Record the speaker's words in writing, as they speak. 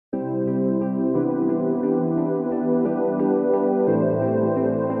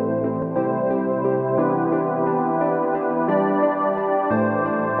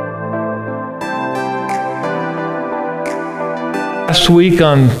last week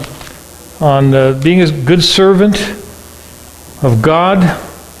on being a good servant of God.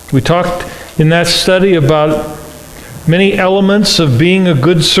 We talked in that study about many elements of being a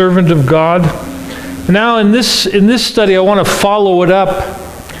good servant of God. Now in this study, I want to follow it up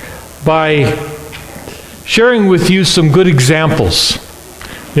by sharing with you some good examples.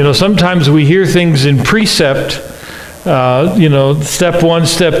 You know, sometimes we hear things in precept, step 1,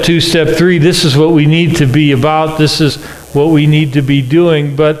 step 2, step 3, this is what we need to be about, this is what we need to be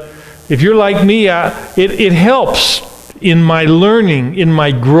doing. But if you're like me, it helps in my learning, in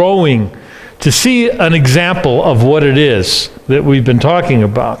my growing, to see an example of what it is that we've been talking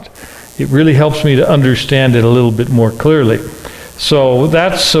about. It really helps me to understand it a little bit more clearly. So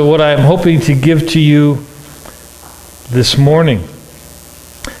that's what I'm hoping to give to you this morning.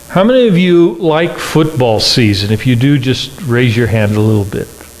 How many of you like football season? If you do, just raise your hand a little bit.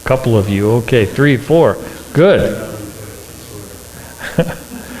 A couple of you. Okay, 3, 4. Good.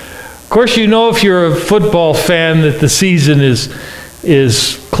 Of course, you know if you're a football fan that the season is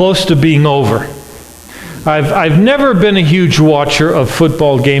close to being over. I've never been a huge watcher of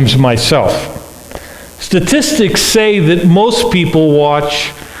football games myself. Statistics say that most people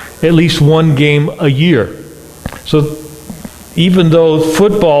watch at least one game a year. So even though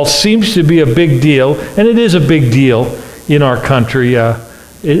football seems to be a big deal, and it is a big deal in our country,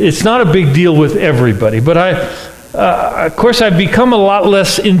 it's not a big deal with everybody. But of course, I've become a lot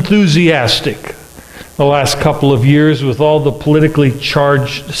less enthusiastic the last couple of years with all the politically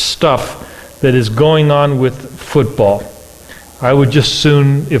charged stuff that is going on with football. I would just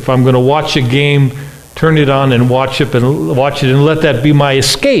soon, if I'm going to watch a game, turn it on and watch it and let that be my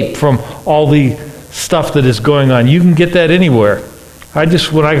escape from all the stuff that is going on. You can get that anywhere.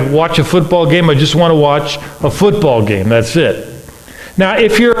 When I watch a football game, I just want to watch a football game. That's it. Now,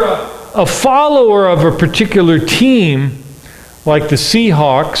 if you're a follower of a particular team, like the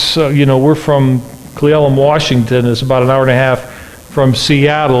Seahawks, we're from Cle Elum, Washington. It's about an hour and a half from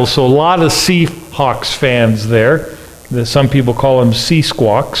Seattle, so a lot of Seahawks fans there. Some people call them Sea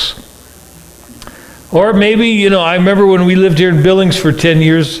Squawks. Or maybe, I remember when we lived here in Billings for 10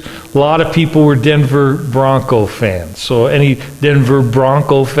 years, a lot of people were Denver Bronco fans. So any Denver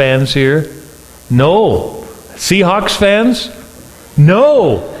Bronco fans here? No. Seahawks fans?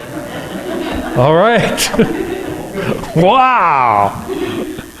 No. All right. Wow.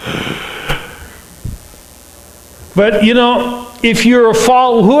 But, if you're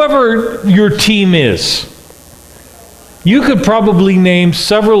whoever your team is, you could probably name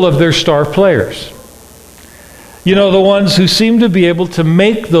several of their star players. The ones who seem to be able to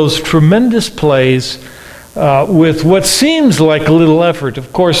make those tremendous plays with what seems like a little effort.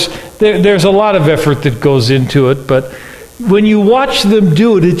 Of course, there's a lot of effort that goes into it, but when you watch them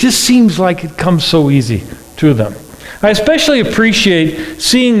do it, it just seems like it comes so easy to them. I especially appreciate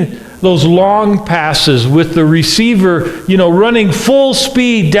seeing those long passes with the receiver, running full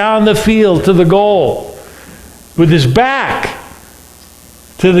speed down the field to the goal with his back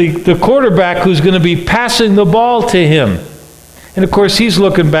to the quarterback who's going to be passing the ball to him. And of course, he's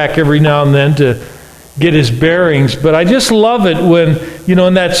looking back every now and then to get his bearings. But I just love it when,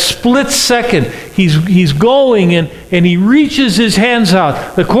 in that split second, he's going and he reaches his hands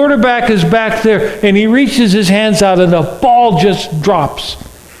out. The quarterback is back there and he reaches his hands out and the ball just drops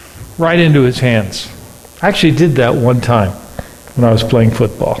right into his hands. I actually did that one time when I was playing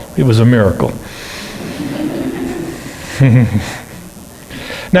football. It was a miracle.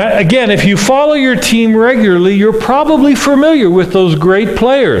 Now, again, if you follow your team regularly, you're probably familiar with those great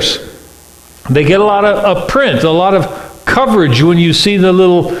players. They get a lot of print, a lot of coverage when you see the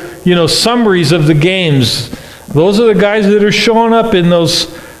little, summaries of the games. Those are the guys that are showing up in those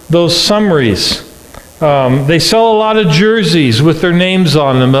summaries. They sell a lot of jerseys with their names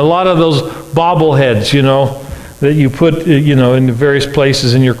on them, a lot of those bobbleheads, that you put, in the various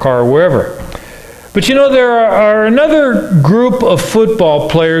places in your car or wherever. But there are another group of football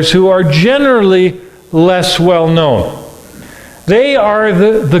players who are generally less well known. They are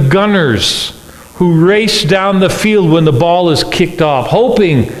the gunners who race down the field when the ball is kicked off,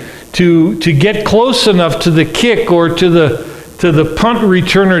 hoping to get close enough to the kick or to the punt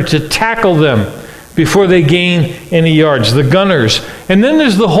returner to tackle them before they gain any yards. The gunners. And then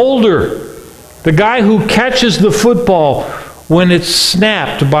there's the holder, the guy who catches the football when it's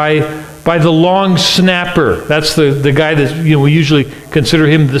snapped by the long snapper. That's the guy that we usually consider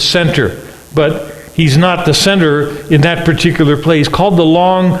him the center, but he's not the center in that particular play. He's called the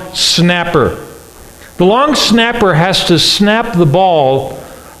long snapper. The long snapper has to snap the ball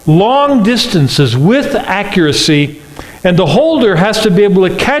long distances with accuracy And the holder has to be able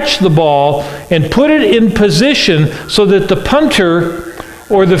to catch the ball and put it in position so that the punter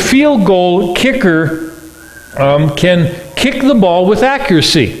or the field goal kicker can kick the ball with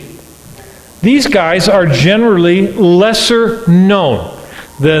accuracy. These guys are generally lesser known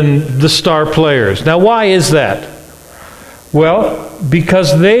than the star players. Now, why is that? Well,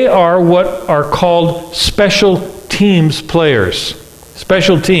 because they are what are called special teams players.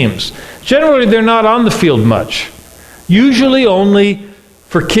 Special teams. Generally, they're not on the field much. Usually only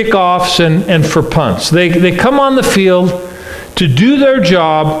for kickoffs and for punts. They come on the field to do their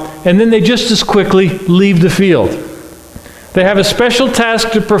job, and then they just as quickly leave the field. They have a special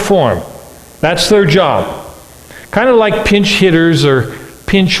task to perform. That's their job. Kind of like pinch hitters or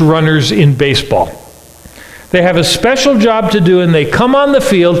pinch runners in baseball. They have a special job to do, and they come on the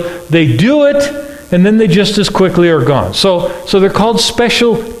field, they do it, and then they just as quickly are gone. So they're called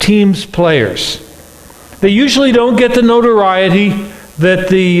special teams players. They usually don't get the notoriety that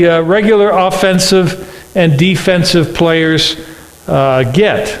the regular offensive and defensive players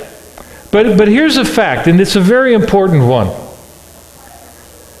get. But here's a fact, and it's a very important one.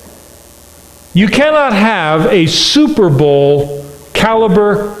 You cannot have a Super Bowl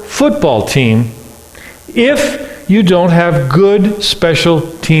caliber football team if you don't have good special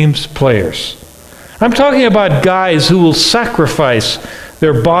teams players. I'm talking about guys who will sacrifice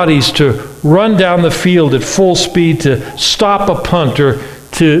their bodies to run down the field at full speed to stop a punt or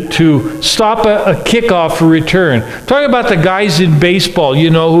to stop a kickoff or return. I'm talking about the guys in baseball,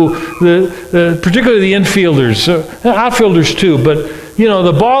 who particularly the infielders, outfielders too, but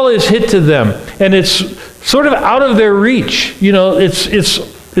the ball is hit to them and it's sort of out of their reach.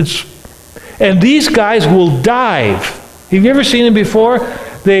 And these guys will dive. Have you ever seen them before?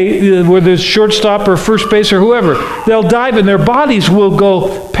 Whether it's shortstop or first base or whoever, they'll dive and their bodies will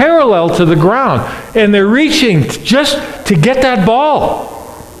go parallel to the ground. And they're reaching just to get that ball.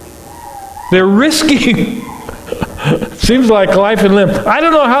 They're risking, seems like life and limb. I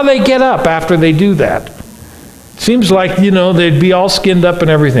don't know how they get up after they do that. Seems like, they'd be all skinned up and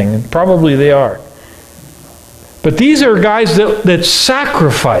everything. And probably they are. But these are guys that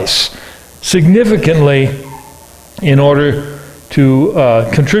sacrifice significantly in order to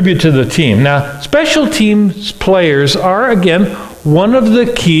contribute to the team. Now, special teams players are, again, one of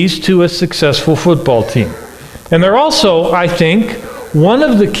the keys to a successful football team. And they're also, I think, one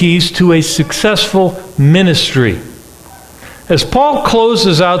of the keys to a successful ministry. As Paul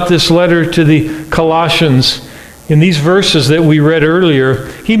closes out this letter to the Colossians, in these verses that we read earlier,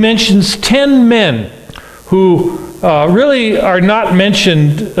 he mentions 10 men who really are not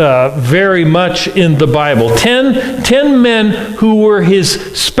mentioned very much in the Bible. 10 men who were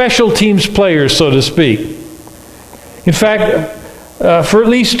his special teams players, so to speak. In fact, for at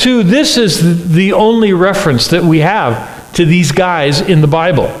least 2, this is the only reference that we have to these guys in the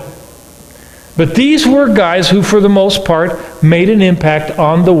Bible. But these were guys who, for the most part, made an impact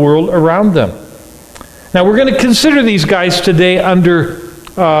on the world around them. Now, we're going to consider these guys today under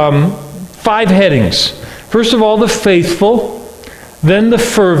 5 headings. First of all, the faithful, then the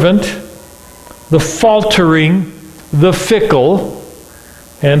fervent, the faltering, the fickle,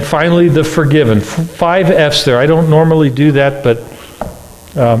 and finally the forgiven. 5 F's there. I don't normally do that, but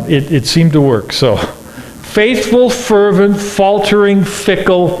it seemed to work. So, faithful, fervent, faltering,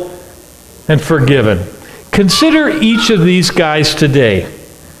 fickle, and forgiven. Consider each of these guys today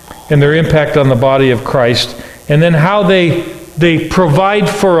and their impact on the body of Christ, and then how they provide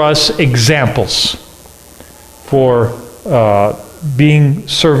for us examples for being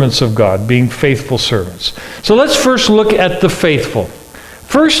servants of God, being faithful servants. So let's first look at the faithful.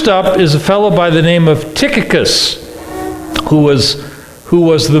 First up is a fellow by the name of Tychicus, who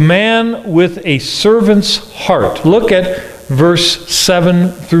was the man with a servant's heart. Look at verse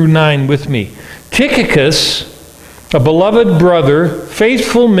 7 through 9 with me. Tychicus, a beloved brother,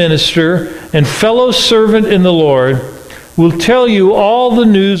 faithful minister, and fellow servant in the Lord, will tell you all the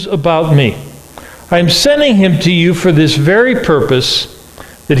news about me. I am sending him to you for this very purpose,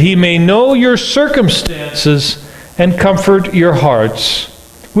 that he may know your circumstances and comfort your hearts.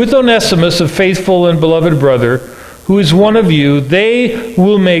 With Onesimus, a faithful and beloved brother, who is one of you, they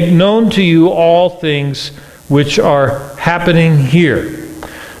will make known to you all things which are happening here.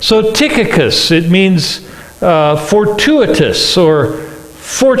 So Tychicus, it means fortuitous or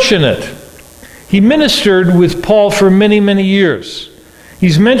fortunate. He ministered with Paul for many, many years.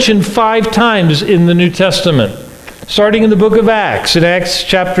 He's mentioned 5 times in the New Testament, starting in the book of Acts. In Acts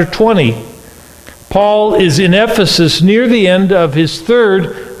chapter 20, Paul is in Ephesus near the end of his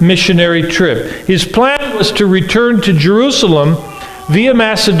 3rd missionary trip. His plan was to return to Jerusalem via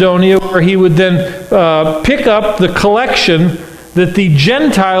Macedonia, where he would then pick up the collection that the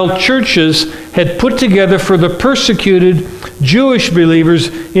Gentile churches had put together for the persecuted Jewish believers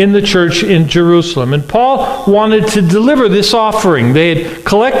in the church in Jerusalem. And Paul wanted to deliver this offering. They had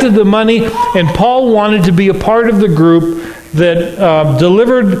collected the money, and Paul wanted to be a part of the group that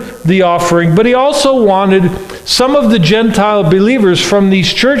delivered the offering. But he also wanted some of the Gentile believers from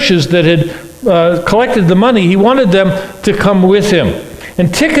these churches that had collected the money, he wanted them to come with him.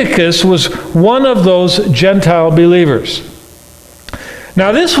 And Tychicus was one of those Gentile believers.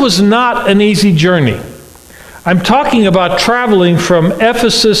 Now, this was not an easy journey. I'm talking about traveling from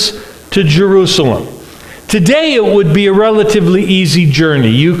Ephesus to Jerusalem. Today, it would be a relatively easy journey.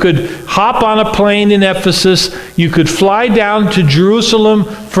 You could hop on a plane in Ephesus. You could fly down to Jerusalem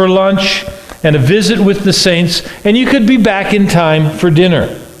for lunch and a visit with the saints, and you could be back in time for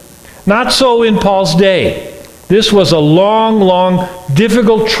dinner. Not so in Paul's day. This was a long,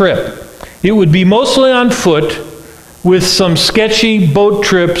 difficult trip. It would be mostly on foot, with some sketchy boat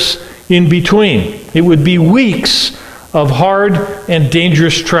trips in between. It would be weeks of hard and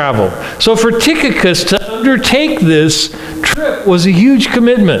dangerous travel. So for Tychicus to undertake this trip was a huge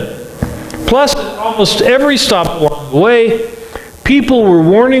commitment. Plus, at almost every stop along the way, people were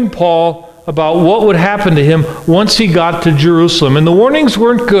warning Paul about what would happen to him once he got to Jerusalem. And the warnings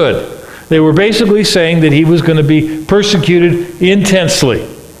weren't good. They were basically saying that he was going to be persecuted intensely.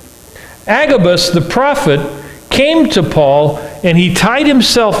 Agabus, the prophet, came to Paul, and he tied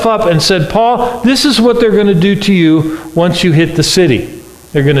himself up and said, Paul, this is what they're going to do to you once you hit the city.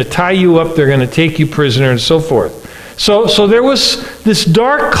 They're going to tie you up, they're going to take you prisoner, and so forth. So there was this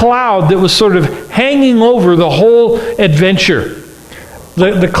dark cloud that was sort of hanging over the whole adventure.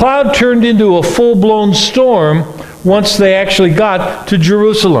 The cloud turned into a full-blown storm once they actually got to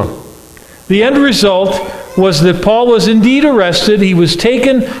Jerusalem. The end result was that Paul was indeed arrested. He was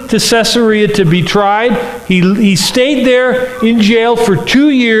taken to Caesarea to be tried. He stayed there in jail for 2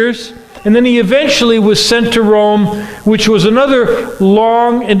 years, and then he eventually was sent to Rome, which was another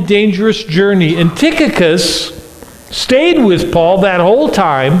long and dangerous journey. And Tychicus stayed with Paul that whole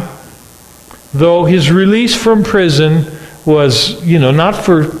time, though his release from prison was, not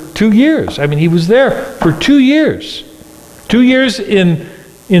for 2 years. I mean, he was there for 2 years. 2 years in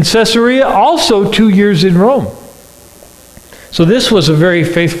Caesarea, also 2 years in Rome. So this was a very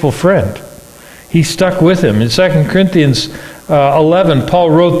faithful friend. He stuck with him. In 2 Corinthians 11, Paul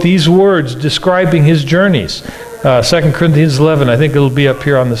wrote these words describing his journeys. 2 Corinthians 11, I think it'll be up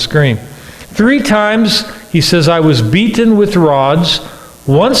here on the screen. 3 times, he says, I was beaten with rods.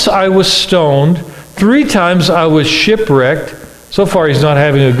 Once I was stoned. 3 times I was shipwrecked. So far he's not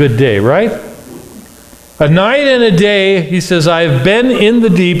having a good day, right? A night and a day, he says, I have been in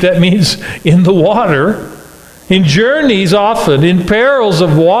the deep, that means in the water, in journeys often, in perils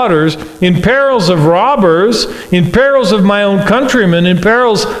of waters, in perils of robbers, in perils of my own countrymen, in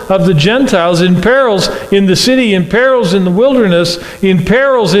perils of the Gentiles, in perils in the city, in perils in the wilderness, in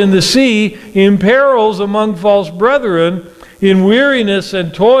perils in the sea, in perils among false brethren, in weariness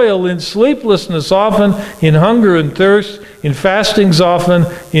and toil, in sleeplessness often, in hunger and thirst, in fastings often,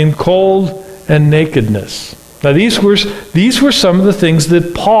 in cold and nakedness. Now these were some of the things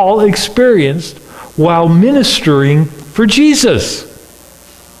that Paul experienced while ministering for Jesus.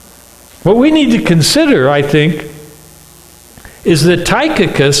 What we need to consider, I think, is that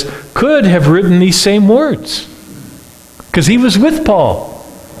Tychicus could have written these same words because he was with Paul.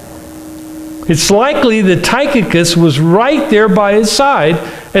 It's likely that Tychicus was right there by his side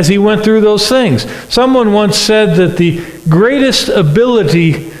as he went through those things. Someone once said that the greatest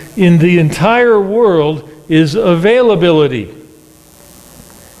ability in the entire world is availability.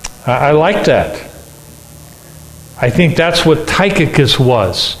 I like that. I think that's what Tychicus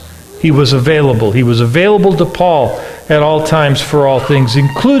was. He was available. He was available to Paul at all times for all things,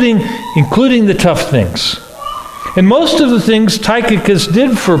 including the tough things. And most of the things Tychicus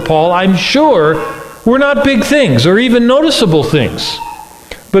did for Paul, I'm sure, were not big things or even noticeable things.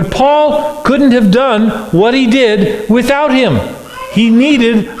 But Paul couldn't have done what he did without him. He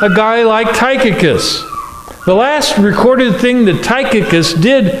needed a guy like Tychicus. The last recorded thing that Tychicus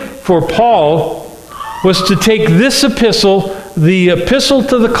did for Paul was to take this epistle, the epistle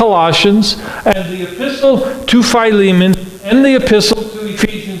to the Colossians, and the epistle to Philemon, and the epistle to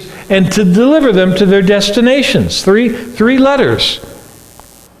Ephesians, and to deliver them to their destinations. Three letters.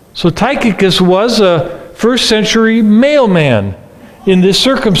 So Tychicus was a first century mailman in this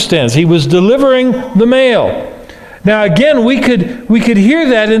circumstance. He was delivering the mail. Now again, we could hear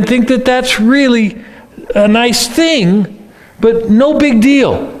that and think that that's really a nice thing, but no big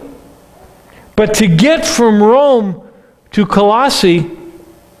deal. But to get from Rome to Colossae,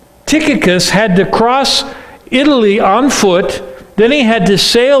 Tychicus had to cross Italy on foot. Then he had to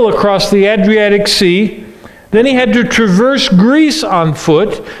sail across the Adriatic Sea. Then he had to traverse Greece on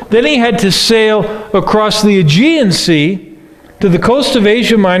foot. Then he had to sail across the Aegean Sea to the coast of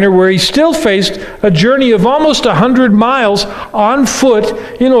Asia Minor, where he still faced a journey of almost 100 miles on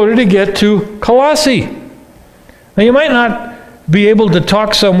foot in order to get to Colossae. Now, you might not be able to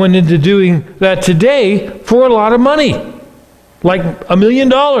talk someone into doing that today for a lot of money, like $1 million.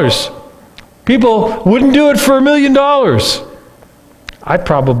 People wouldn't do it for $1 million. I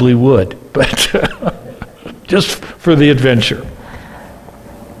probably would, but just for the adventure.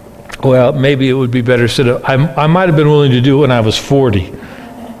 Well, maybe it would be better said. I might have been willing to do it when I was 40,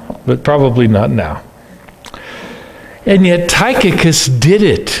 but probably not now. And yet Tychicus did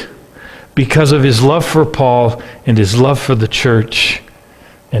it because of his love for Paul and his love for the church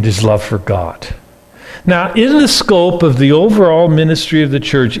and his love for God. Now, in the scope of the overall ministry of the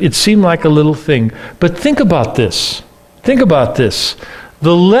church, it seemed like a little thing. But think about this. Think about this.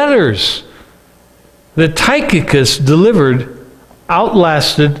 The letters that Tychicus delivered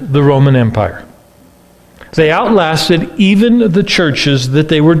outlasted the Roman Empire. They outlasted even the churches that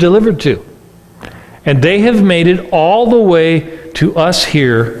they were delivered to. And they have made it all the way to us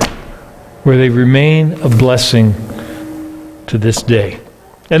here, where they remain a blessing to this day.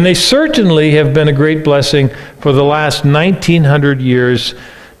 And they certainly have been a great blessing for the last 1900 years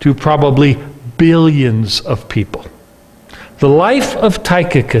to probably billions of people. The life of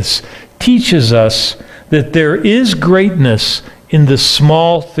Tychicus teaches us that there is greatness in the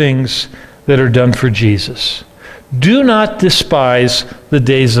small things that are done for Jesus. Do not despise the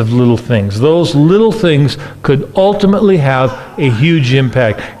days of little things. Those little things could ultimately have a huge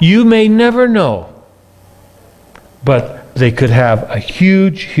impact. You may never know, but they could have a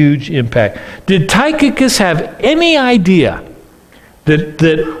huge, huge impact. Did Tychicus have any idea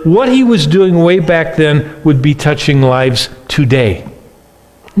that what he was doing way back then would be touching lives today?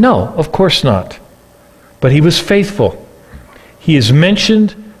 No, of course not. But he was faithful. He is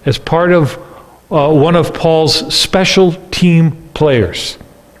mentioned as part of one of Paul's special team players.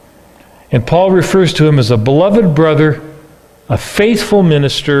 And Paul refers to him as a beloved brother, a faithful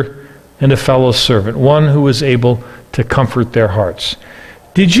minister, and a fellow servant, one who was able to comfort their hearts.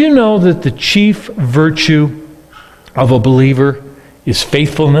 Did you know that the chief virtue of a believer is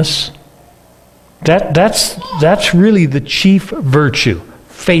faithfulness? That's really the chief virtue.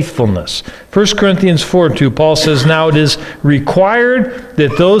 Faithfulness. 1 Corinthians 4:2, Paul says, "Now it is required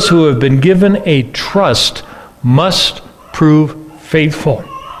that those who have been given a trust must prove faithful."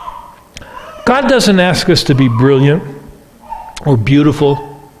 God doesn't ask us to be brilliant or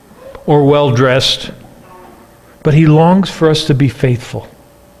beautiful or well-dressed, but He longs for us to be faithful.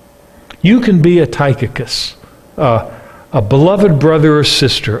 You can be a Tychicus, a beloved brother or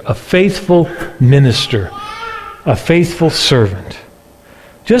sister, a faithful minister, a faithful servant.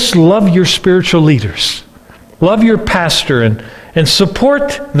 Just love your spiritual leaders. Love your pastor and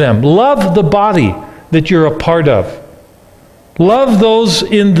support them. Love the body that you're a part of. Love those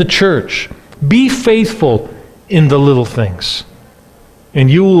in the church. Be faithful in the little things. And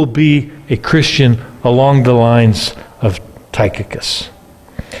you will be a Christian along the lines of Tychicus.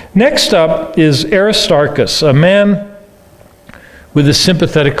 Next up is Aristarchus, a man with a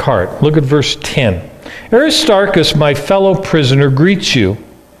sympathetic heart. Look at verse 10. "Aristarchus, my fellow prisoner, greets you,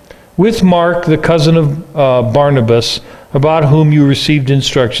 with Mark, the cousin of Barnabas, about whom you received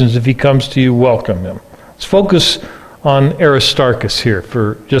instructions. If he comes to you, welcome him." Let's focus on Aristarchus here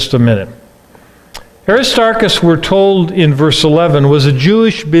for just a minute. Aristarchus, we're told in verse 11, was a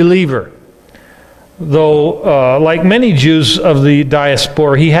Jewish believer. Though, like many Jews of the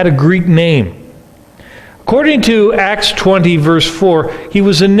diaspora, he had a Greek name. According to Acts 20, verse 4, he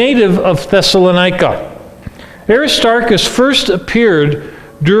was a native of Thessalonica. Aristarchus first appeared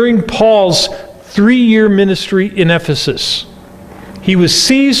during Paul's 3-year ministry in Ephesus. He was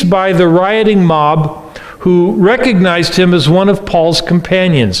seized by the rioting mob who recognized him as one of Paul's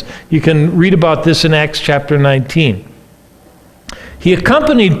companions. You can read about this in Acts chapter 19. He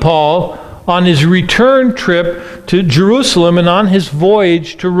accompanied Paul on his return trip to Jerusalem and on his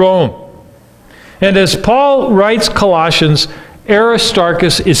voyage to Rome. And as Paul writes Colossians,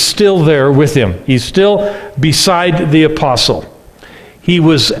 Aristarchus is still there with him. He's still beside the apostle. He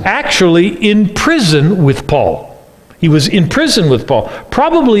was actually in prison with Paul. He was in prison with Paul,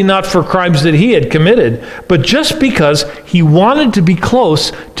 probably not for crimes that he had committed, but just because he wanted to be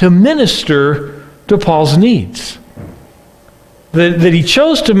close to minister to Paul's needs. That he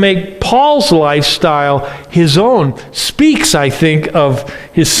chose to make Paul's lifestyle his own speaks, I think, of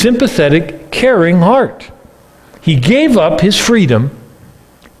his sympathetic, caring heart. He gave up his freedom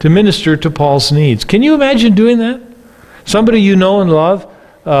to minister to Paul's needs. Can you imagine doing that? Somebody you know and love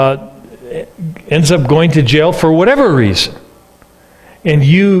ends up going to jail for whatever reason. And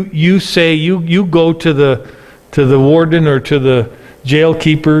you say, you go to the warden or to the jail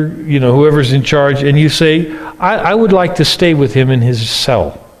keeper, whoever's in charge, and you say, I would like to stay with him in his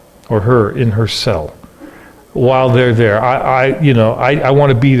cell, or her in her cell, while they're there. I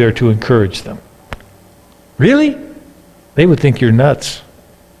want to be there to encourage them. Really? They would think you're nuts.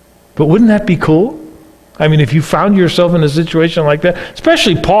 But wouldn't that be cool? I mean, if you found yourself in a situation like that,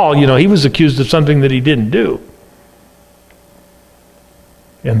 especially Paul, he was accused of something that he didn't do.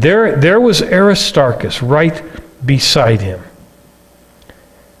 And there was Aristarchus right beside him.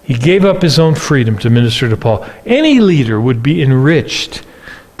 He gave up his own freedom to minister to Paul. Any leader would be enriched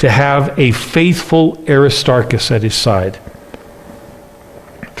to have a faithful Aristarchus at his side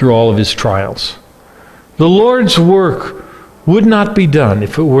through all of his trials. The Lord's work would not be done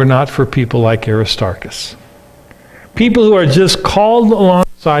if it were not for people like Aristarchus. People who are just called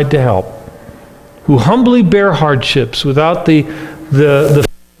alongside to help, who humbly bear hardships without the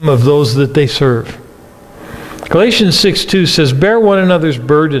fame of those that they serve. Galatians 6:2 says, "Bear one another's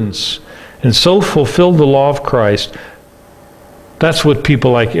burdens, and so fulfill the law of Christ." That's what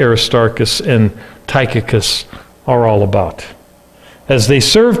people like Aristarchus and Tychicus are all about. As they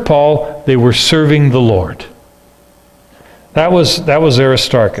served Paul, they were serving the Lord. That was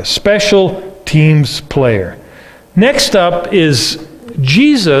Aristarchus, special teams player. Next up is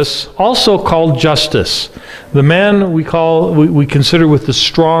Jesus, also called Justus, the man we consider with the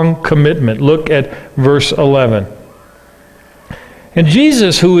strong commitment. Look at verse 11. And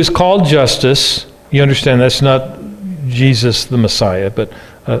Jesus, who is called Justus, you understand that's not Jesus the Messiah, but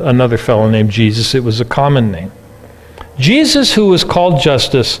another fellow named Jesus. It was a common name. Jesus, who was called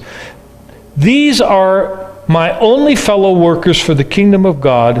Justus, these are my only fellow workers for the kingdom of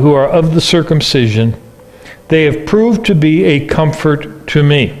God, who are of the circumcision. They have proved to be a comfort to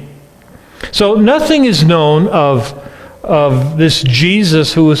me. So nothing is known of this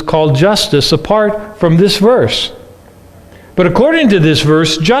Jesus who is called Justus apart from this verse. But according to this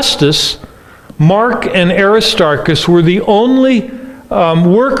verse, Justus, Mark, and Aristarchus were the only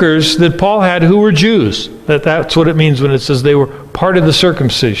workers that Paul had who were Jews. That's what it means when it says they were part of the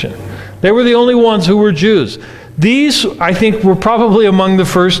circumcision. They were the only ones who were Jews. These, I think, were probably among the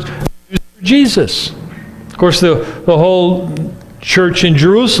first Jews for Jesus. Of course, the whole church in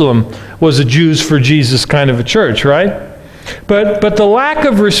Jerusalem was a Jews for Jesus kind of a church, right? But the lack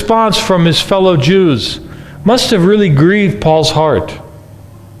of response from his fellow Jews must have really grieved Paul's heart.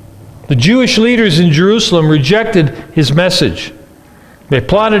 The Jewish leaders in Jerusalem rejected his message. They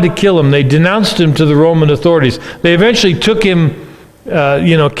plotted to kill him. They denounced him to the Roman authorities. They eventually took him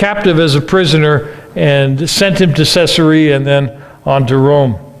captive as a prisoner and sent him to Caesarea and then on to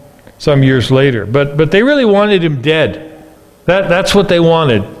Rome some years later. But they really wanted him dead. That's what they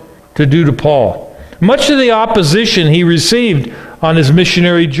wanted to do to Paul. Much of the opposition he received on his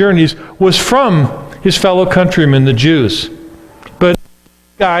missionary journeys was from his fellow countrymen, the Jews. But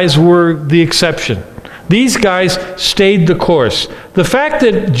these guys were the exception. These guys stayed the course. The fact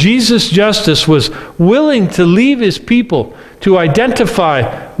that Jesus Justus was willing to leave his people to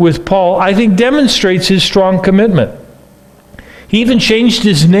identify with Paul, I think demonstrates his strong commitment. He even changed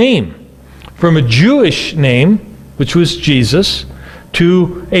his name from a Jewish name, which was Jesus,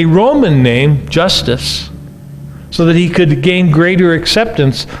 to a Roman name, Justus, so that he could gain greater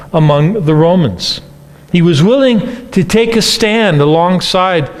acceptance among the Romans. He was willing to take a stand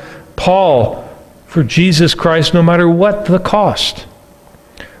alongside Paul for Jesus Christ, no matter what the cost.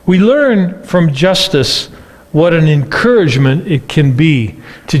 We learn from Justus what an encouragement it can be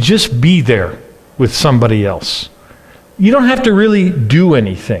to just be there with somebody else. You don't have to really do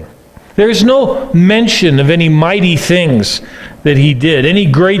anything. There's no mention of any mighty things that he did, any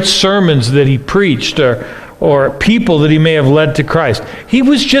great sermons that he preached, or people that he may have led to Christ. He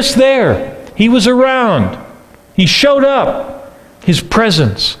was just there. He was around. He showed up. His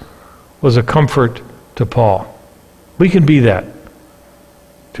presence was a comfort to Paul. We can be that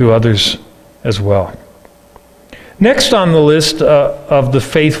to others as well. Next on the list of the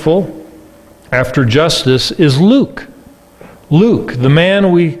faithful after Justus is Luke. Luke, the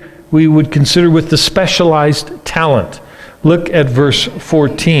man we would consider with the specialized talent. Look at verse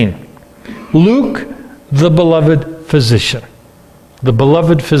 14. Luke, the beloved physician. The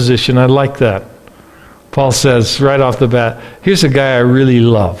beloved physician, I like that. Paul says right off the bat, here's a guy I really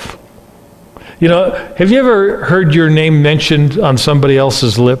love. Have you ever heard your name mentioned on somebody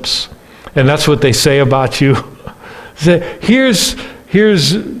else's lips? And that's what they say about you. Say, here's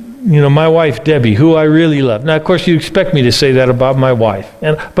my wife Debbie, who I really love. Now, of course, you expect me to say that about my wife,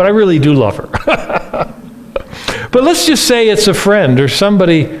 but I really do love her. But let's just say it's a friend or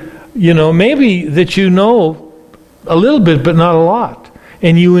somebody, maybe that you know a little bit, but not a lot.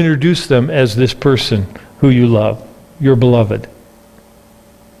 And you introduce them as this person who you love, your beloved.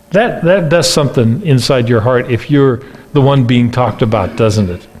 That does something inside your heart if you're the one being talked about, doesn't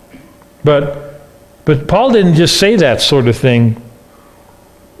it? But Paul didn't just say that sort of thing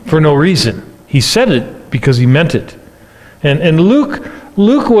for no reason. He said it because he meant it. And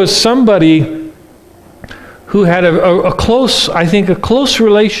Luke was somebody who had a close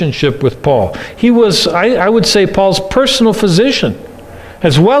relationship with Paul. He was, I would say, Paul's personal physician,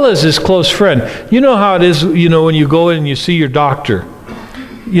 as well as his close friend. You know how it is, when you go in and you see your doctor.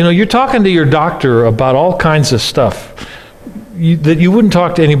 You're talking to your doctor about all kinds of stuff that you wouldn't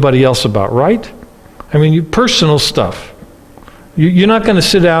talk to anybody else about, right? I mean, personal stuff. You're not going to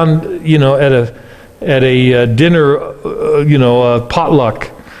sit down, at a dinner, a potluck,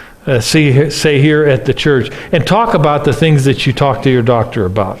 say here at the church, and talk about the things that you talk to your doctor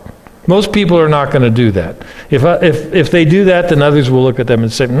about. Most people are not going to do that. If they do that, then others will look at them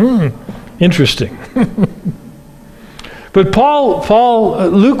and say, interesting. But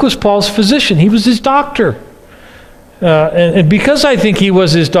Luke was Paul's physician. He was his doctor. And because I think he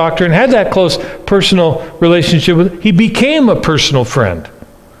was his doctor and had that close personal relationship with him, he became a personal friend.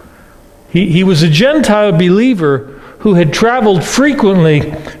 He was a Gentile believer who had traveled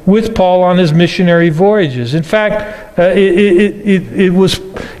frequently with Paul on his missionary voyages. In fact, it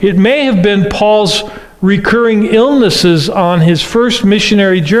may have been Paul's recurring illnesses on his first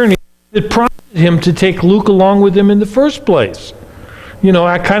missionary journey that prompted him to take Luke along with him in the first place.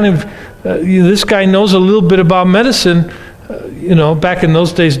 This guy knows a little bit about medicine. Back in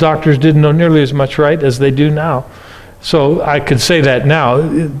those days, doctors didn't know nearly as much, right, as they do now. So I could say that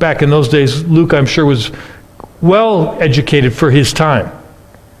now. Back in those days, Luke, I'm sure, was well educated for his time.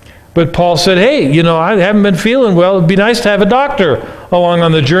 But Paul said, hey, I haven't been feeling well. It'd be nice to have a doctor along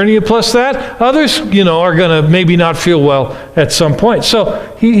on the journey. Plus that, others, are going to maybe not feel well at some point.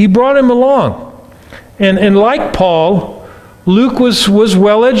 So he brought him along. And like Paul, Luke was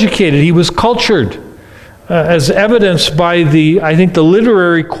well educated. He was cultured, as evidenced by the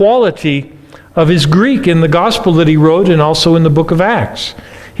literary quality of his Greek in the gospel that he wrote and also in the book of Acts.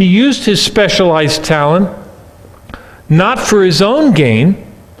 He used his specialized talent not for his own gain,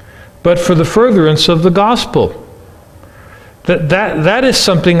 but for the furtherance of the gospel. That is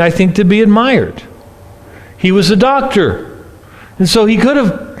something I think to be admired. He was a doctor, and so he could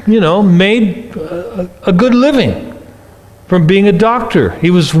have, made a good living from being a doctor.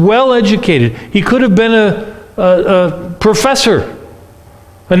 He was well educated. He could have been a professor,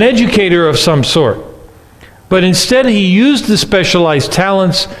 an educator of some sort. But instead he used the specialized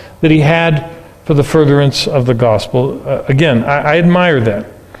talents that he had for the furtherance of the gospel. Again, I admire that.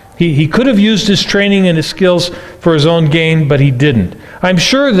 He could have used his training and his skills for his own gain, but he didn't. I'm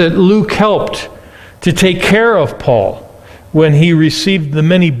sure that Luke helped to take care of Paul when he received the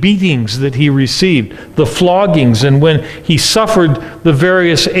many beatings that he received, the floggings, and when he suffered the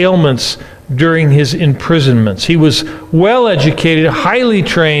various ailments during his imprisonments. He was well educated, highly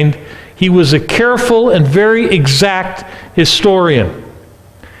trained. He was a careful and very exact historian.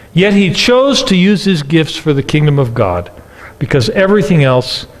 Yet he chose to use his gifts for the kingdom of God, because everything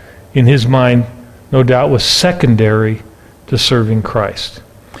else in his mind, no doubt, was secondary to serving Christ.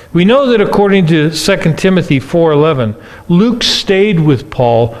 We know that according to 2 Timothy 4:11, Luke stayed with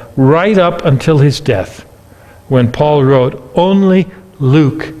Paul right up until his death, when Paul wrote, "Only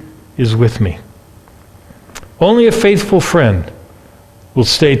Luke is with me." Only a faithful friend will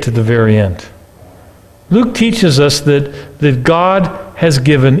stay to the very end. Luke teaches us that God has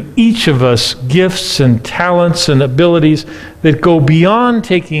given each of us gifts and talents and abilities that go beyond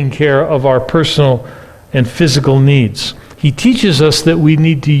taking care of our personal and physical needs. He teaches us that we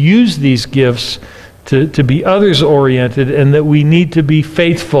need to use these gifts to be others-oriented, and that we need to be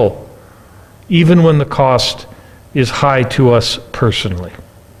faithful, even when the cost is high to us personally.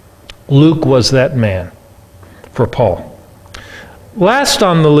 Luke was that man for Paul. Last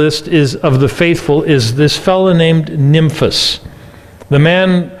on the list of the faithful is this fellow named Nymphas, the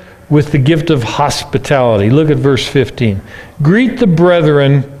man with the gift of hospitality. Look at verse 15. Greet the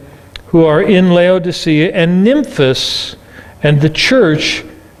brethren who are in Laodicea, and Nymphas and the church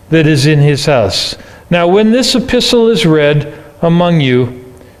that is in his house. Now when this epistle is read among you,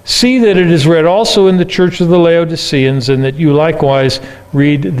 see that it is read also in the church of the Laodiceans, and that you likewise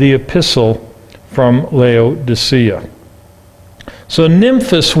read the epistle from Laodicea. So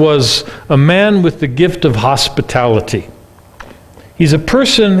Nymphas was a man with the gift of hospitality. He's a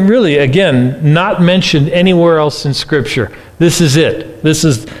person, really, again, not mentioned anywhere else in Scripture. This is it. This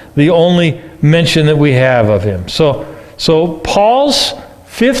is the only mention that we have of him. So Paul's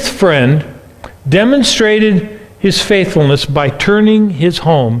fifth friend demonstrated his faithfulness by turning his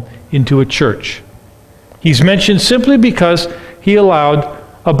home into a church. He's mentioned simply because he allowed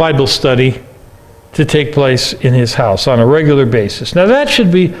a Bible study to take place in his house on a regular basis. Now that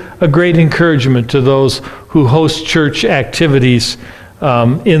should be a great encouragement to those who host church activities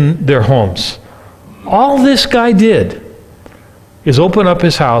in their homes. All this guy did is open up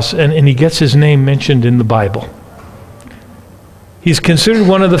his house and he gets his name mentioned in the Bible. He's considered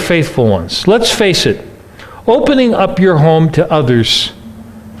one of the faithful ones. Let's face it, opening up your home to others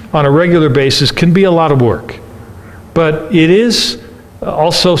on a regular basis can be a lot of work, but it is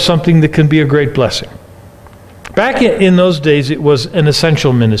also something that can be a great blessing. Back in those days, it was an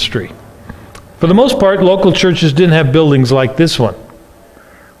essential ministry. For the most part, local churches didn't have buildings like this one.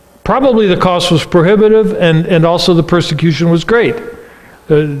 Probably the cost was prohibitive, and also the persecution was great.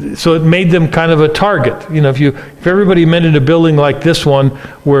 So it made them kind of a target. If everybody met in a building like this one,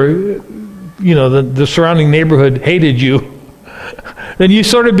 where the surrounding neighborhood hated you, then you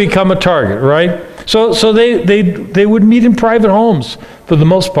sort of become a target, right? So they would meet in private homes for the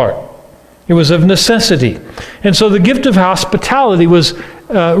most part. It was of necessity. And so the gift of hospitality was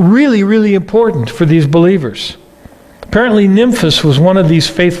really, really important for these believers. Apparently Nymphas was one of these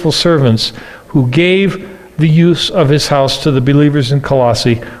faithful servants who gave the use of his house to the believers in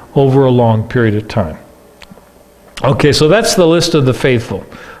Colossae over a long period of time. Okay, so that's the list of the faithful.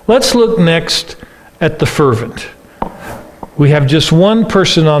 Let's look next at the fervent. We have just one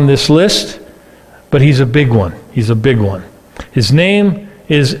person on this list, but he's a big one. He's a big one. His name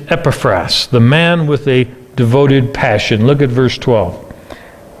is Epaphras, the man with a devoted passion. Look at verse 12.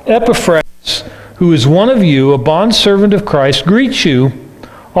 Epaphras, who is one of you, a bondservant of Christ, greets you,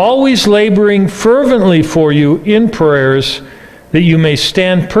 always laboring fervently for you in prayers, that you may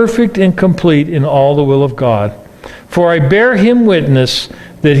stand perfect and complete in all the will of God. For I bear him witness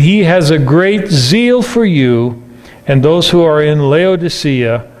that he has a great zeal for you and those who are in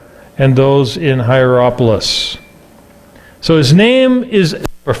Laodicea and those in Hierapolis. So his name is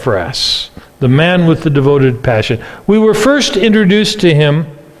Epaphras, the man with the devoted passion. We were first introduced to him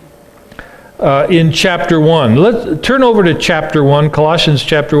in chapter 1. Let's turn over to chapter 1, Colossians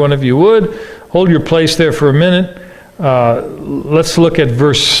chapter 1 if you would. Hold your place there for a minute. Let's look at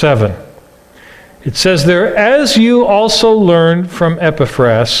verse 7. It says there, as you also learned from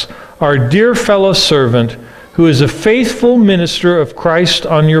Epaphras, our dear fellow servant, who is a faithful minister of Christ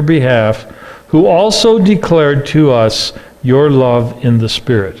on your behalf, who also declared to us your love in the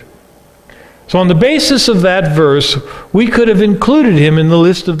Spirit. So on the basis of that verse, we could have included him in the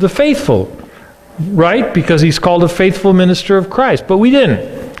list of the faithful, right? Because he's called a faithful minister of Christ. But we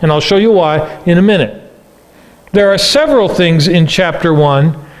didn't. And I'll show you why in a minute. There are several things in chapter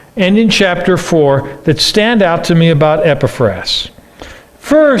 1 and in chapter 4 that stand out to me about Epaphras.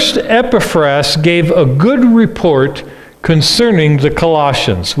 First, Epaphras gave a good report concerning the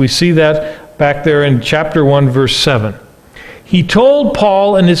Colossians. We see that back there in chapter 1, verse 7. He told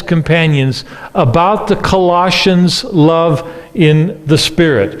Paul and his companions about the Colossians' love in the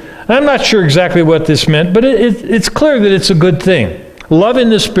Spirit. I'm not sure exactly what this meant, but it's clear that it's a good thing. Love in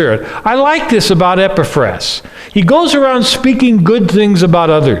the Spirit. I like this about Epaphras. He goes around speaking good things about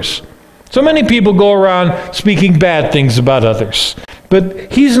others. So many people go around speaking bad things about others.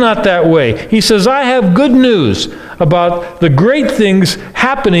 But he's not that way. He says, I have good news about the great things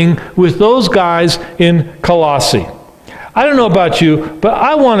happening with those guys in Colossae. I don't know about you, but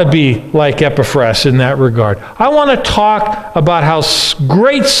I want to be like Epaphras in that regard. I want to talk about how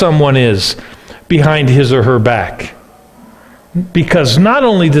great someone is behind his or her back. Because not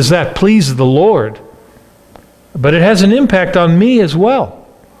only does that please the Lord, but it has an impact on me as well.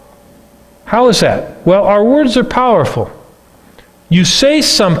 How is that? Well, our words are powerful. You say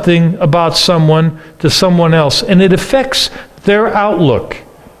something about someone to someone else, and it affects their outlook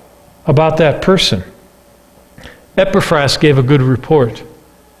about that person. Epaphras gave a good report.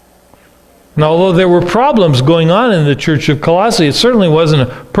 And although there were problems going on in the church of Colossae, it certainly wasn't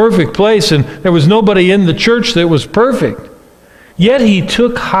a perfect place, and there was nobody in the church that was perfect. Yet he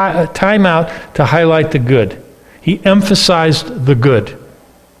took time out to highlight the good. He emphasized the good.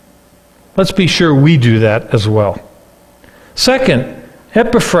 Let's be sure we do that as well. Second,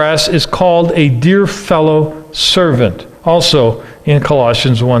 Epaphras is called a dear fellow servant, also in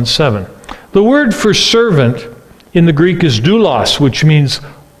Colossians 1:7. The word for servant in the Greek is doulos, which means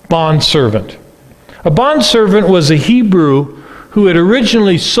bondservant. A bondservant was a Hebrew who had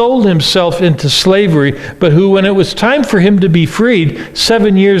originally sold himself into slavery, but who, when it was time for him to be freed,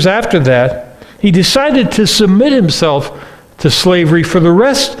 7 years after that, he decided to submit himself to slavery for the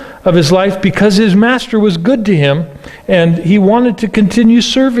rest of his life because his master was good to him and he wanted to continue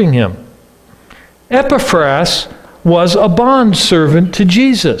serving him. Epaphras was a bondservant to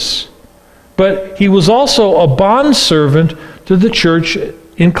Jesus, but he was also a bondservant to the church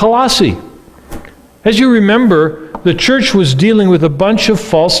in Colossae. As you remember, the church was dealing with a bunch of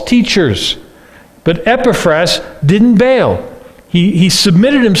false teachers, but Epaphras didn't bail. He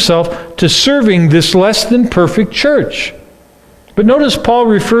submitted himself to serving this less than perfect church. But notice Paul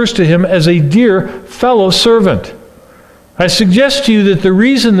refers to him as a dear fellow servant. I suggest to you that the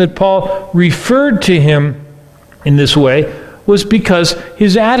reason that Paul referred to him in this way was because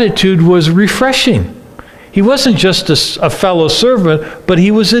his attitude was refreshing. He wasn't just a fellow servant, but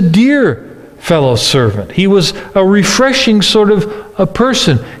he was a dear fellow servant. He was a refreshing sort of a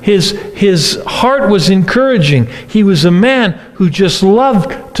person. His heart was encouraging. He was a man who just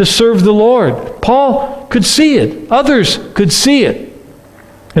loved to serve the Lord. Paul could see it. Others could see it.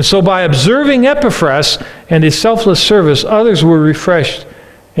 And so by observing Epaphras and his selfless service, others were refreshed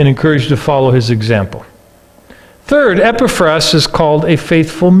and encouraged to follow his example. Third, Epaphras is called a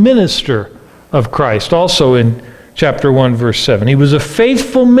faithful minister of Christ, also in chapter 1, verse 7. He was a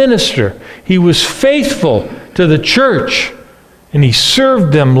faithful minister. He was faithful to the church, and he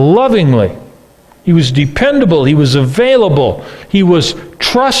served them lovingly. He was dependable. He was available. He was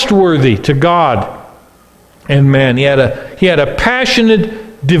trustworthy to God and man. He had a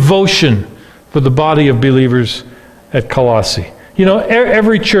passionate devotion for the body of believers at Colossae. You know,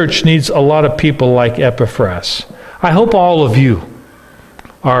 every church needs a lot of people like Epaphras. I hope all of you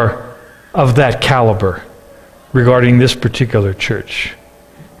are of that caliber regarding this particular church.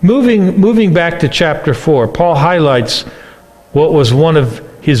 Moving back to chapter 4, Paul highlights what was one of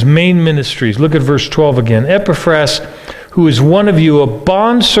his main ministries. Look at verse 12 again. Epaphras, who is one of you, a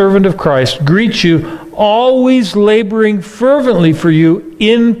bondservant of Christ, greets you, always laboring fervently for you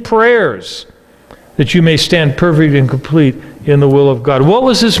in prayers, that you may stand perfect and complete in the will of God. What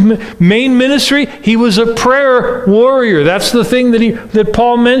was his main ministry? He was a prayer warrior. That's the thing that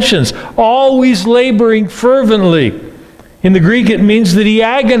Paul mentions. Always laboring fervently. In the Greek, it means that he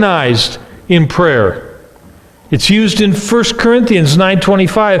agonized in prayer. It's used in 1 Corinthians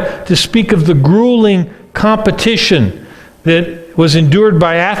 9:25 to speak of the grueling competition that was endured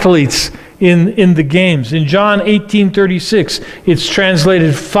by athletes in the games. In John 18:36, it's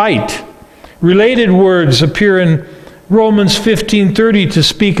translated fight. Related words appear in Romans 15:30 to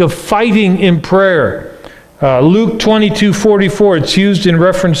speak of fighting in prayer. Luke 22:44, it's used in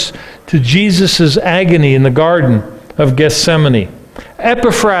reference to Jesus' agony in the Garden of Gethsemane.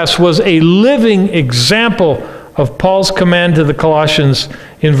 Epaphras was a living example of Paul's command to the Colossians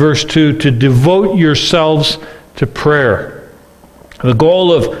in verse 2 to devote yourselves to prayer. The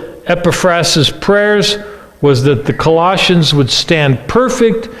goal of Epaphras' prayers was that the Colossians would stand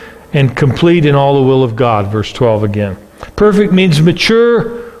perfect and complete in all the will of God. Verse 12 again. Perfect means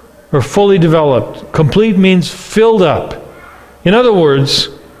mature or fully developed. Complete means filled up. In other words,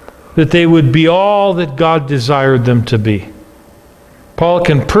 that they would be all that God desired them to be. Paul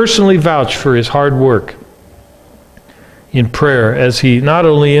can personally vouch for his hard work in prayer as he not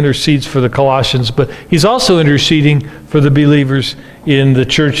only intercedes for the Colossians, but he's also interceding for the believers in the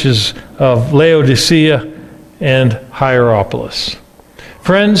churches of Laodicea and Hierapolis.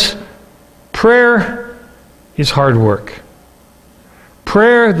 Friends, prayer is hard work.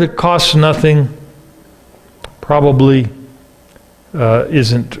 Prayer that costs nothing probably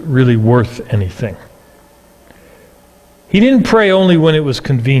isn't really worth anything. He didn't pray only when it was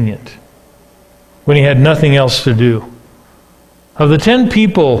convenient, when he had nothing else to do. Of the 10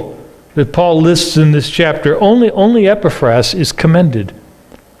 people that Paul lists in this chapter, only Epaphras is commended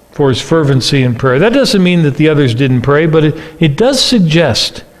for his fervency in prayer. That doesn't mean that the others didn't pray, but it does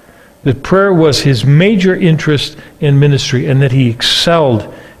suggest that prayer was his major interest in ministry and that he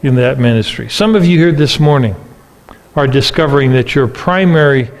excelled in that ministry. Some of you here this morning are discovering that your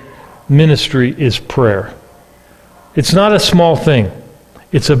primary ministry is prayer. It's not a small thing.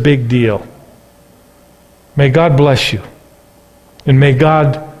 It's a big deal. May God bless you. And may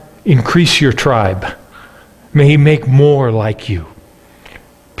God increase your tribe. May he make more like you.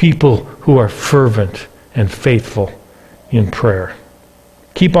 People who are fervent and faithful in prayer.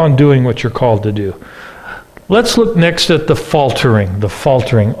 Keep on doing what you're called to do. Let's look next at the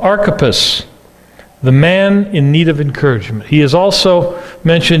faltering. Archippus, the man in need of encouragement. He is also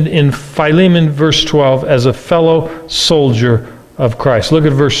mentioned in Philemon verse 12 as a fellow soldier of Christ. Look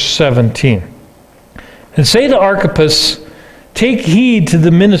at verse 17. And say to Archippus Take heed to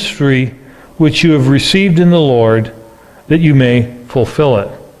the ministry which you have received in the Lord, that you may fulfill it.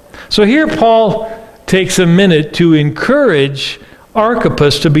 So here Paul takes a minute to encourage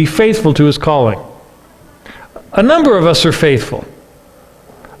Archippus to be faithful to his calling. A number of us are faithful.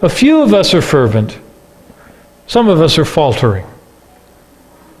 A few of us are fervent. Some of us are faltering.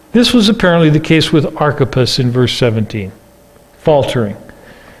 This was apparently the case with Archippus in verse 17. Faltering.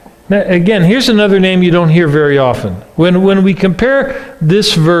 Now, again, here's another name you don't hear very often. When we compare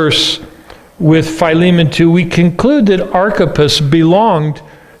this verse with Philemon 2, we conclude that Archippus belonged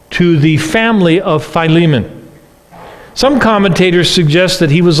to the family of Philemon. Some commentators suggest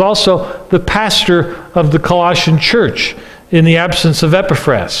that he was also the pastor of the Colossian church in the absence of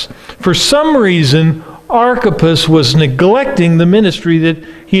Epaphras. For some reason, Archippus was neglecting the ministry that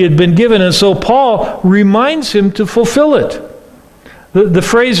he had been given, and so Paul reminds him to fulfill it. The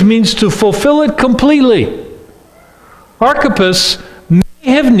phrase means to fulfill it completely. Archippus may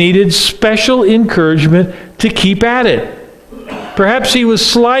have needed special encouragement to keep at it. Perhaps he was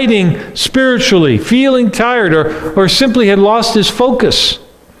sliding spiritually, feeling tired, or simply had lost his focus.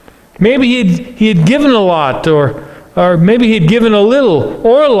 Maybe he had given a lot, or maybe he had given a little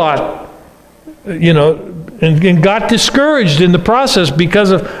or a lot, and got discouraged in the process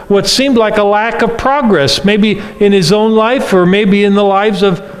because of what seemed like a lack of progress, maybe in his own life or maybe in the lives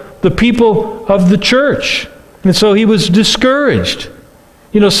of the people of the church. And so he was discouraged.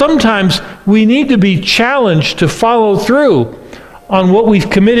 Sometimes we need to be challenged to follow through on what we've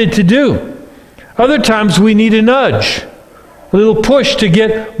committed to do. Other times we need a nudge, a little push to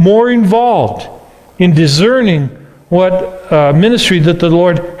get more involved in discerning what ministry that the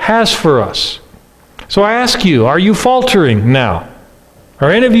Lord has for us. So I ask you, are you faltering now? Are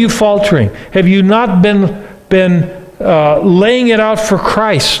any of you faltering? Have you not been laying it out for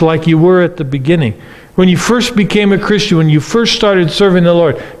Christ like you were at the beginning? When you first became a Christian, when you first started serving the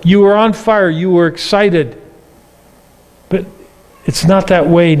Lord, you were on fire, you were excited. But it's not that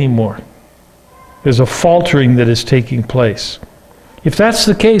way anymore. There's a faltering that is taking place. If that's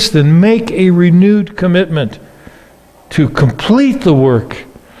the case, then make a renewed commitment to complete the work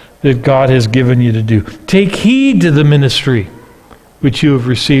that God has given you to do. Take heed to the ministry which you have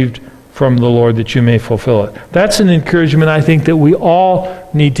received from the Lord, that you may fulfill it. That's an encouragement I think that we all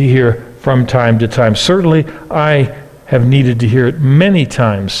need to hear from time to time. Certainly, I have needed to hear it many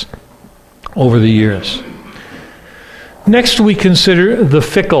times over the years. Next, we consider the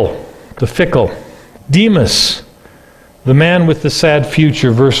fickle. Demas, the man with the sad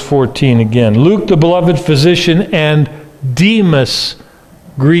future, verse 14 again. Luke, the beloved physician, and Demas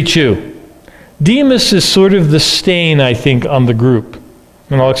greet you. Demas is sort of the stain, I think, on the group.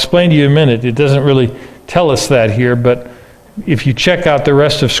 And I'll explain to you in a minute. It doesn't really tell us that here, but if you check out the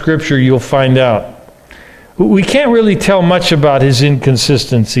rest of Scripture, you'll find out. We can't really tell much about his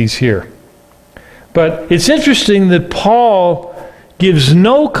inconsistencies here. But it's interesting that Paul gives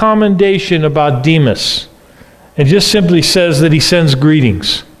no commendation about Demas and just simply says that he sends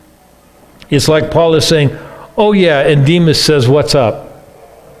greetings. It's like Paul is saying, oh yeah, and Demas says, what's up?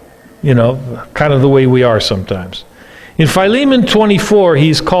 Kind of the way we are sometimes. In Philemon 24,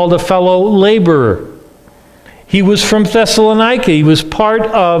 he's called a fellow laborer. He was from Thessalonica. He was part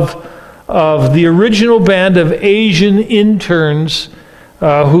of the original band of Asian interns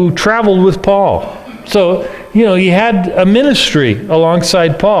who traveled with Paul. So, he had a ministry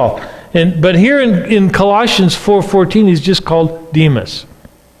alongside Paul. But here in Colossians 4:14, he's just called Demas.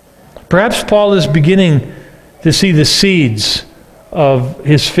 Perhaps Paul is beginning to see the seeds of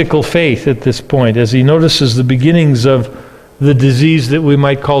his fickle faith at this point, as he notices the beginnings of the disease that we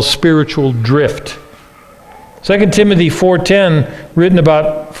might call spiritual drift. 2 Timothy 4:10, written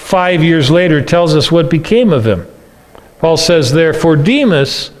about 5 years later, tells us what became of him. Paul says there, "For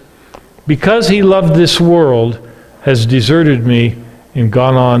Demas, because he loved this world, has deserted me and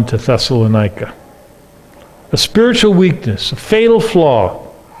gone on to Thessalonica." A spiritual weakness, a fatal flaw,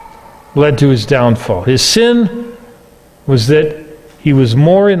 led to his downfall. His sin was that he was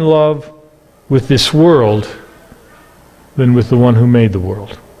more in love with this world than with the one who made the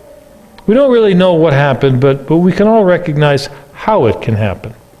world. We don't really know what happened, but we can all recognize how it can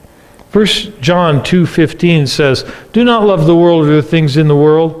happen. 1 John 2:15 says, "Do not love the world or the things in the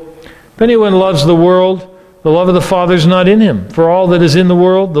world. If anyone loves the world, the love of the Father is not in him. For all that is in the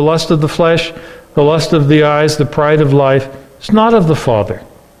world, the lust of the flesh, the lust of the eyes, the pride of life, is not of the Father,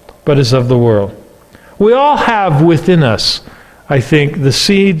 but is of the world." We all have within us, I think, the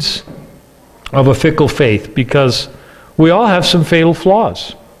seeds of a fickle faith, because we all have some fatal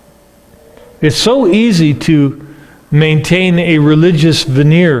flaws. It's so easy to maintain a religious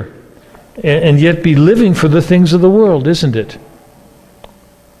veneer and yet be living for the things of the world, isn't it?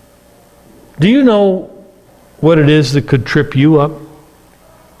 Do you know what it is that could trip you up?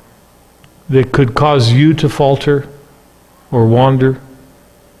 That could cause you to falter or wander?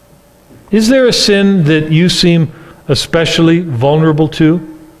 Is there a sin that you seem especially vulnerable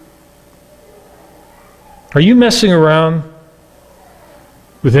to? Are you messing around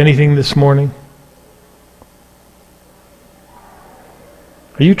with anything this morning?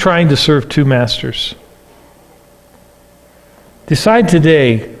 Are you trying to serve two masters? Decide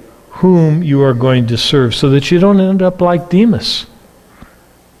today whom you are going to serve so that you don't end up like Demas.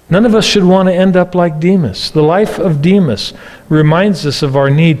 None of us should want to end up like Demas. The life of Demas reminds us of our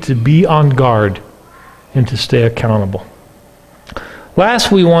need to be on guard and to stay accountable.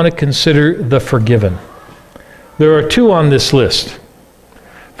 Last, we want to consider the forgiven. There are two on this list.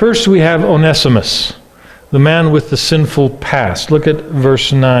 First, we have Onesimus, the man with the sinful past. Look at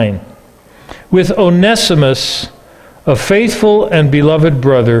verse 9. With Onesimus, a faithful and beloved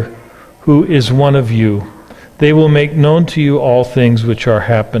brother who is one of you, they will make known to you all things which are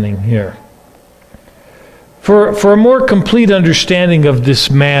happening here. For a more complete understanding of this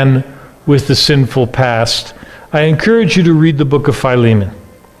man with the sinful past, I encourage you to read the book of Philemon.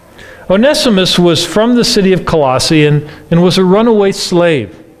 Onesimus was from the city of Colossae and was a runaway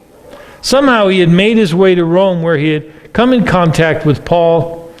slave. Somehow he had made his way to Rome, where he had come in contact with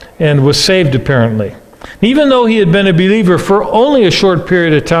Paul and was saved apparently. Even though he had been a believer for only a short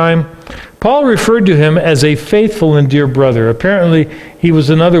period of time, Paul referred to him as a faithful and dear brother. Apparently, he was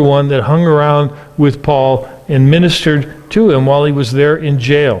another one that hung around with Paul and ministered to him while he was there in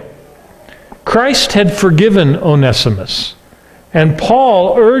jail. Christ had forgiven Onesimus, and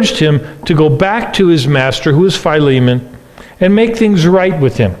Paul urged him to go back to his master, who was Philemon, and make things right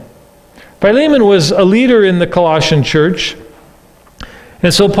with him. Philemon was a leader in the Colossian church,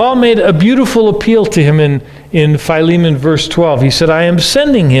 and so Paul made a beautiful appeal to him in Philemon verse 12. He said, I am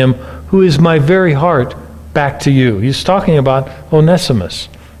sending him who is my very heart back to you. He's talking about Onesimus.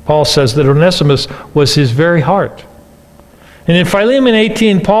 Paul says that Onesimus was his very heart. And in Philemon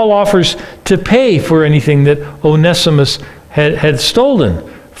 18, Paul offers to pay for anything that Onesimus had stolen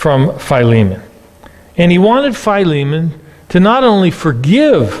from Philemon. And he wanted Philemon to not only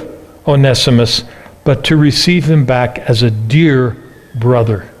forgive Onesimus, but to receive him back as a dear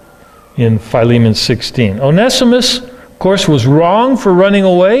brother in Philemon 16. Onesimus, of course, was wrong for running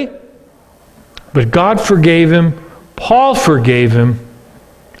away, but God forgave him, Paul forgave him,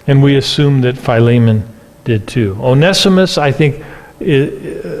 and we assume that Philemon did too. Onesimus, I think,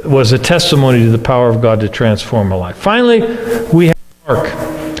 was a testimony to the power of God to transform a life. Finally, we have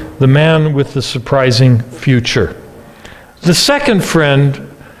Mark, the man with the surprising future. The second friend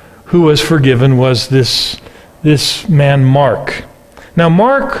who was forgiven was this man Mark. Now,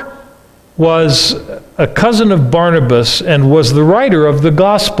 Mark was a cousin of Barnabas and was the writer of the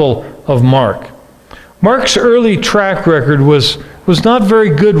Gospel of Mark. Mark's early track record was not very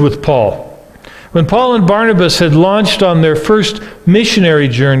good with Paul. When Paul and Barnabas had launched on their first missionary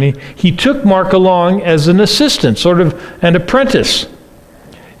journey, he took Mark along as an assistant, sort of an apprentice.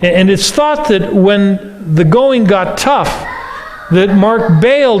 And it's thought that when the going got tough, that Mark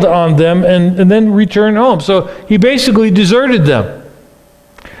bailed on them and then returned home. So he basically deserted them.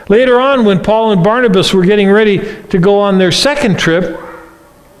 Later on, when Paul and Barnabas were getting ready to go on their second trip,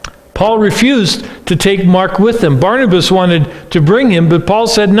 Paul refused to take Mark with them. Barnabas wanted to bring him, but Paul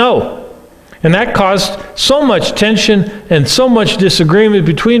said no. And that caused so much tension and so much disagreement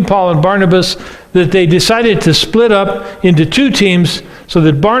between Paul and Barnabas that they decided to split up into two teams so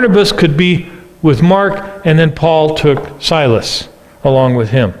that Barnabas could be with Mark, and then Paul took Silas along with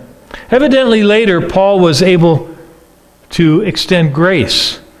him. Evidently later, Paul was able to extend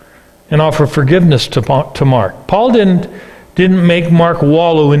grace and offer forgiveness to Mark. Paul didn't make Mark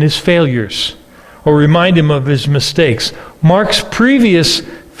wallow in his failures or remind him of his mistakes. Mark's previous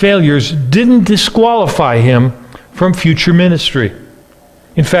failures didn't disqualify him from future ministry.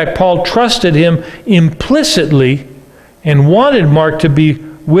 In fact, Paul trusted him implicitly and wanted Mark to be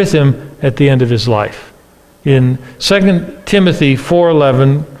with him at the end of his life. In 2 Timothy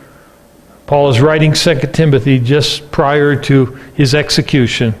 4:11, Paul is writing 2 Timothy just prior to his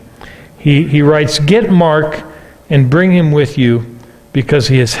execution. He writes, "Get Mark and bring him with you, because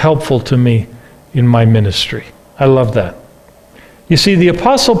he is helpful to me in my ministry." I love that. You see, the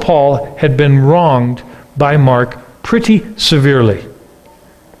Apostle Paul had been wronged by Mark pretty severely.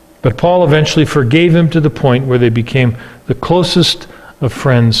 But Paul eventually forgave him to the point where they became the closest of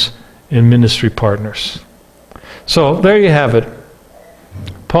friends and ministry partners. So there you have it.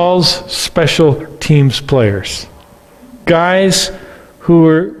 Paul's special teams players. Guys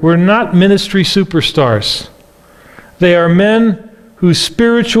who were not ministry superstars. They are men whose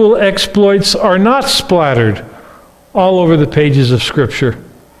spiritual exploits are not splattered all over the pages of Scripture.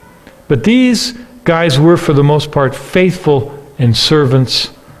 But these guys were, for the most part, faithful and servants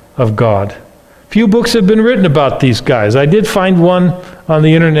of God. Few books have been written about these guys. I did find one on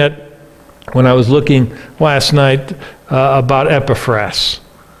the internet when I was looking last night about Epaphras.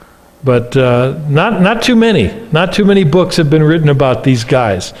 But not too many. Not too many books have been written about these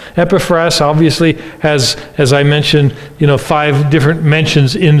guys. Epaphras obviously has, as I mentioned, 5 different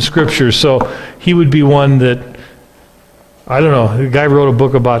mentions in Scripture. So he would be one that, I don't know, the guy wrote a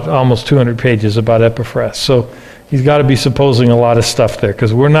book about almost 200 pages about Epaphras. So he's got to be supposing a lot of stuff there,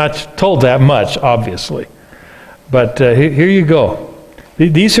 because we're not told that much, obviously. But here you go.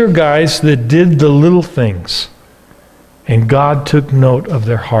 These are guys that did the little things. And God took note of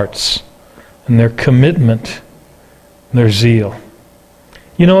their hearts and their commitment and their zeal.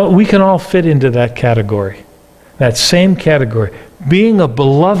 You know what? We can all fit into that category. That same category. Being a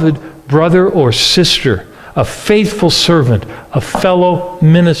beloved brother or sister, a faithful servant, a fellow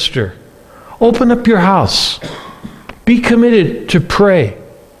minister. Open up your house. Be committed to pray.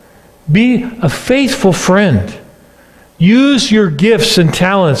 Be a faithful friend. Use your gifts and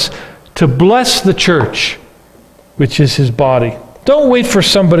talents to bless the church, which is His body. Don't wait for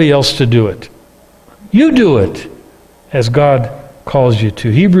somebody else to do it. You do it as God calls you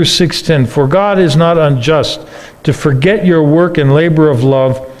to. Hebrews 6:10, for God is not unjust to forget your work and labor of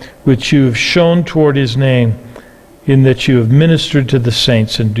love, which you have shown toward His name, in that you have ministered to the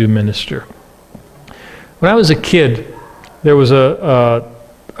saints and do minister. When I was a kid, there was a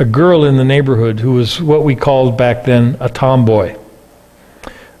girl in the neighborhood who was what we called back then a tomboy.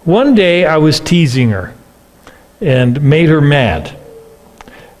 One day I was teasing her and made her mad.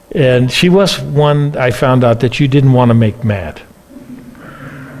 And she was one I found out that you didn't want to make mad.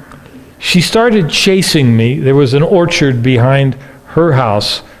 She started chasing me. There was an orchard behind her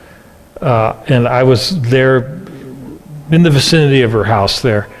house, and I was there in the vicinity of her house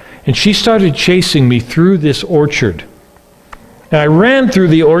there. And she started chasing me through this orchard. And I ran through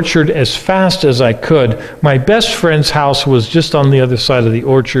the orchard as fast as I could. My best friend's house was just on the other side of the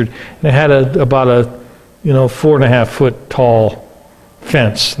orchard, and it had about a 4.5 foot tall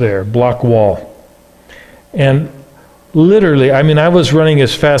fence there, block wall. And literally, I was running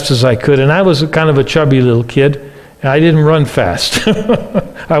as fast as I could, and I was kind of a chubby little kid, and I didn't run fast.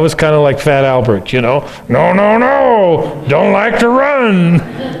 I was kind of like Fat Albert, No, don't like to run.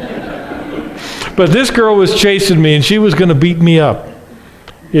 But this girl was chasing me, and she was going to beat me up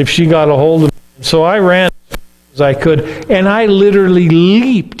if she got a hold of me. So I ran as fast as I could, and I literally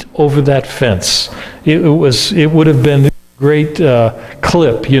leaped over that fence. It would have been a great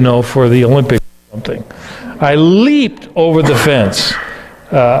clip, for the Olympics or something. I leaped over the fence.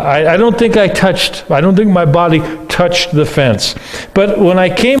 I don't think my body touched the fence. But when I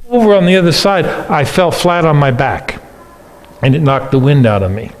came over on the other side, I fell flat on my back, and it knocked the wind out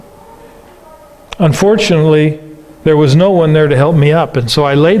of me. Unfortunately, there was no one there to help me up, and so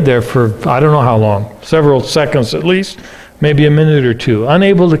I laid there for I don't know how long, several seconds at least, maybe a minute or two,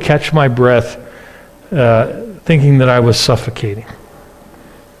 unable to catch my breath, thinking that I was suffocating.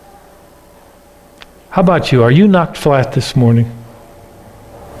 How about you? Are you knocked flat this morning?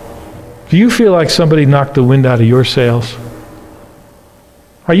 Do you feel like somebody knocked the wind out of your sails?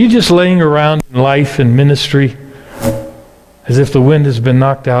 Are you just laying around in life and ministry as if the wind has been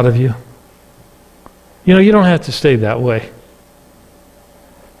knocked out of you? You don't have to stay that way.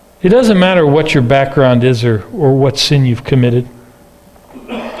 It doesn't matter what your background is or what sin you've committed.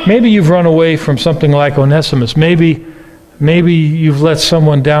 Maybe you've run away from something like Onesimus. Maybe you've let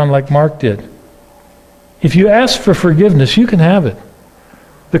someone down like Mark did. If you ask for forgiveness, you can have it.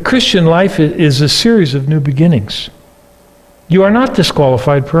 The Christian life is a series of new beginnings. You are not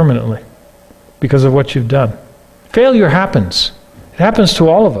disqualified permanently because of what you've done. Failure happens. It happens to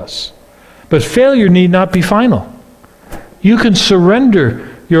all of us. But failure need not be final. You can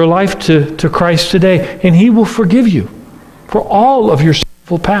surrender your life to Christ today, and He will forgive you for all of your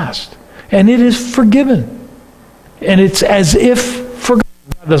sinful past. And it is forgiven. And it's as if forgotten.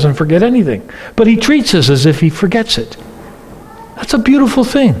 God doesn't forget anything. But He treats us as if He forgets it. That's a beautiful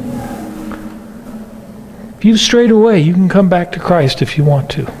thing. If you've strayed away, you can come back to Christ if you want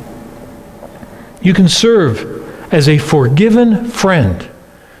to. You can serve as a forgiven friend,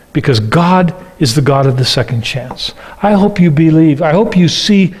 because God is the God of the second chance. I hope you believe. I hope you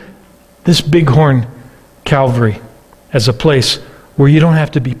see this Bighorn Calvary as a place where you don't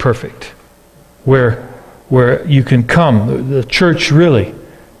have to be perfect, where you can come, the church really,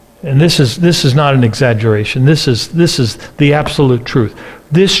 And this is not an exaggeration. This is the absolute truth.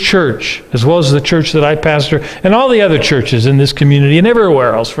 This church, as well as the church that I pastor, and all the other churches in this community, and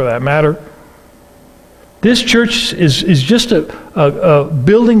everywhere else for that matter, this church is just a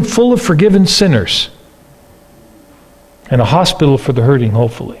building full of forgiven sinners. And a hospital for the hurting,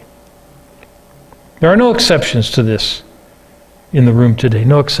 hopefully. There are no exceptions to this in the room today.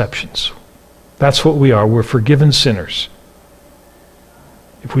 No exceptions. That's what we are. We're forgiven sinners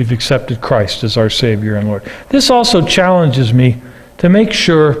if we've accepted Christ as our Savior and Lord. This also challenges me to make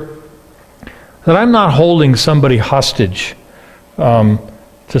sure that I'm not holding somebody hostage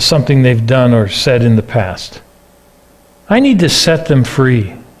to something they've done or said in the past. I need to set them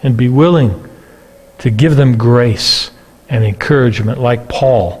free and be willing to give them grace and encouragement like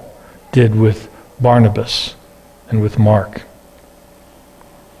Paul did with Barnabas and with Mark.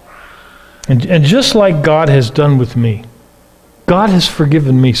 And just like God has done with me, God has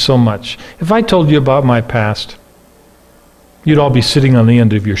forgiven me so much. If I told you about my past, you'd all be sitting on the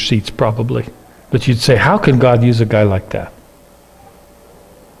end of your seats probably. But you'd say, how can God use a guy like that?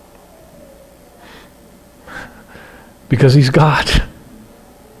 Because he's God.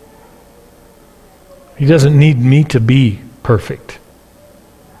 He doesn't need me to be perfect.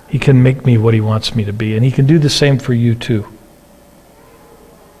 He can make me what he wants me to be, and he can do the same for you too.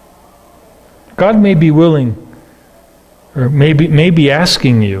 God may be willing, or may be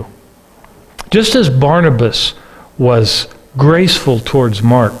asking you, just as Barnabas was graceful towards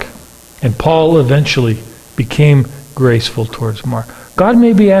Mark, and Paul eventually became graceful towards Mark, God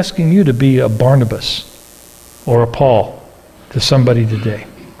may be asking you to be a Barnabas or a Paul to somebody today.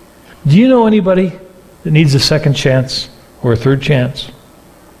 Do you know anybody that needs a second chance or a third chance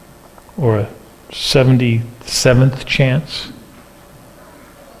or a 77th chance?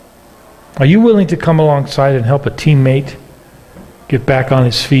 Are you willing to come alongside and help a teammate get back on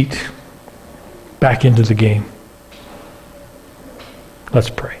his feet, back into the game? Let's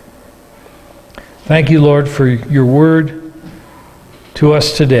pray. Thank you, Lord, for your word to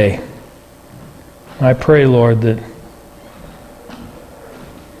us today. I pray, Lord, that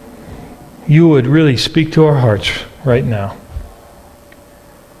you would really speak to our hearts right now,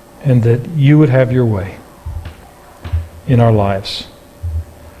 and that you would have your way in our lives.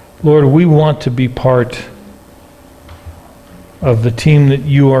 Lord, we want to be part of the team that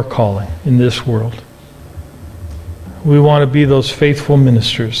you are calling in this world. We want to be those faithful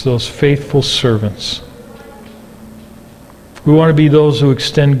ministers, those faithful servants. We want to be those who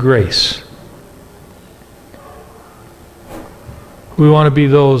extend grace. We want to be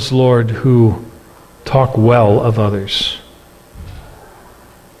those, Lord, who talk well of others,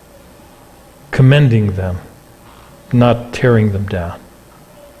 commending them, not tearing them down.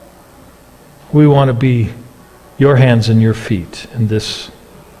 We want to be your hands and your feet in this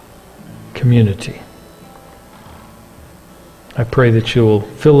community. I pray that you will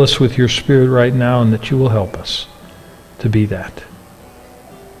fill us with your Spirit right now and that you will help us to be that.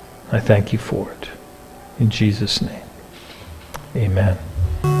 I thank you for it. In Jesus' name, amen.